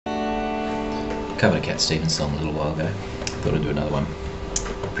covered a Cat Stevens song a little while ago. Thought I'd do another one.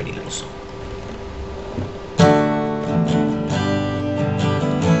 Pretty little song.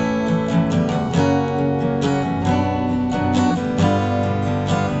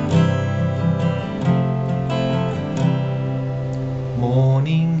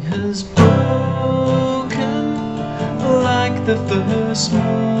 Morning has broken like the first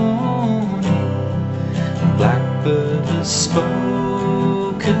morning. Blackbird has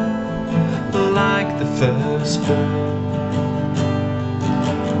spoken like the first bird.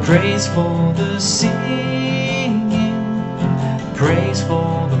 Praise for the singing, praise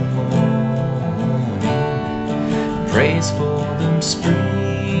for the morning, praise for them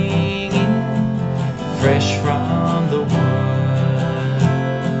springing fresh from the word.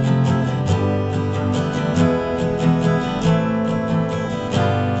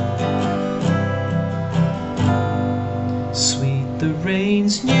 Sweet the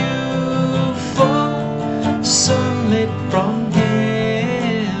rain's new fall, sunlit from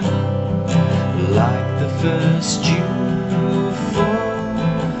heaven, like the first dew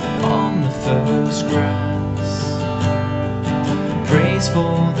fall on the first grass. Praise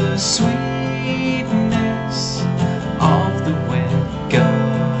for the sweetness of the wet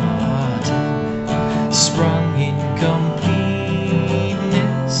garden, sprung in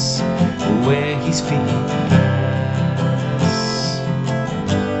completeness where his feet pass.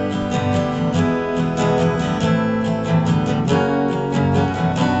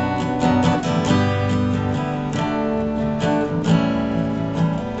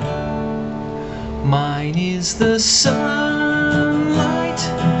 Mine is the sunlight,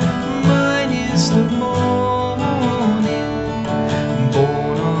 mine is the morning,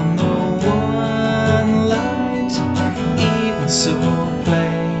 born on the one light, even so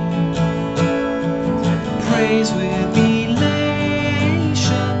plain. Praise with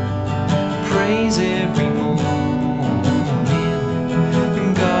elation, praise every morning,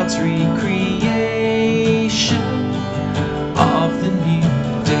 God's recreation of the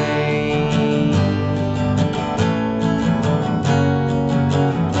new day.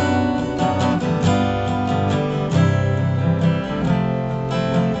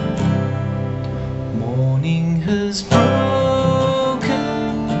 Morning has broken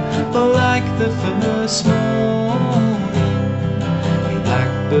like the first morning.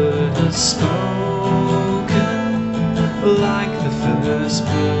 Blackbird has spoken like the first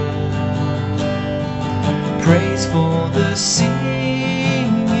bird. Praise for the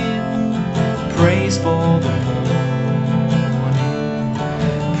singing, praise for the morning,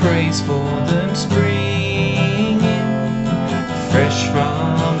 praise for them springing fresh from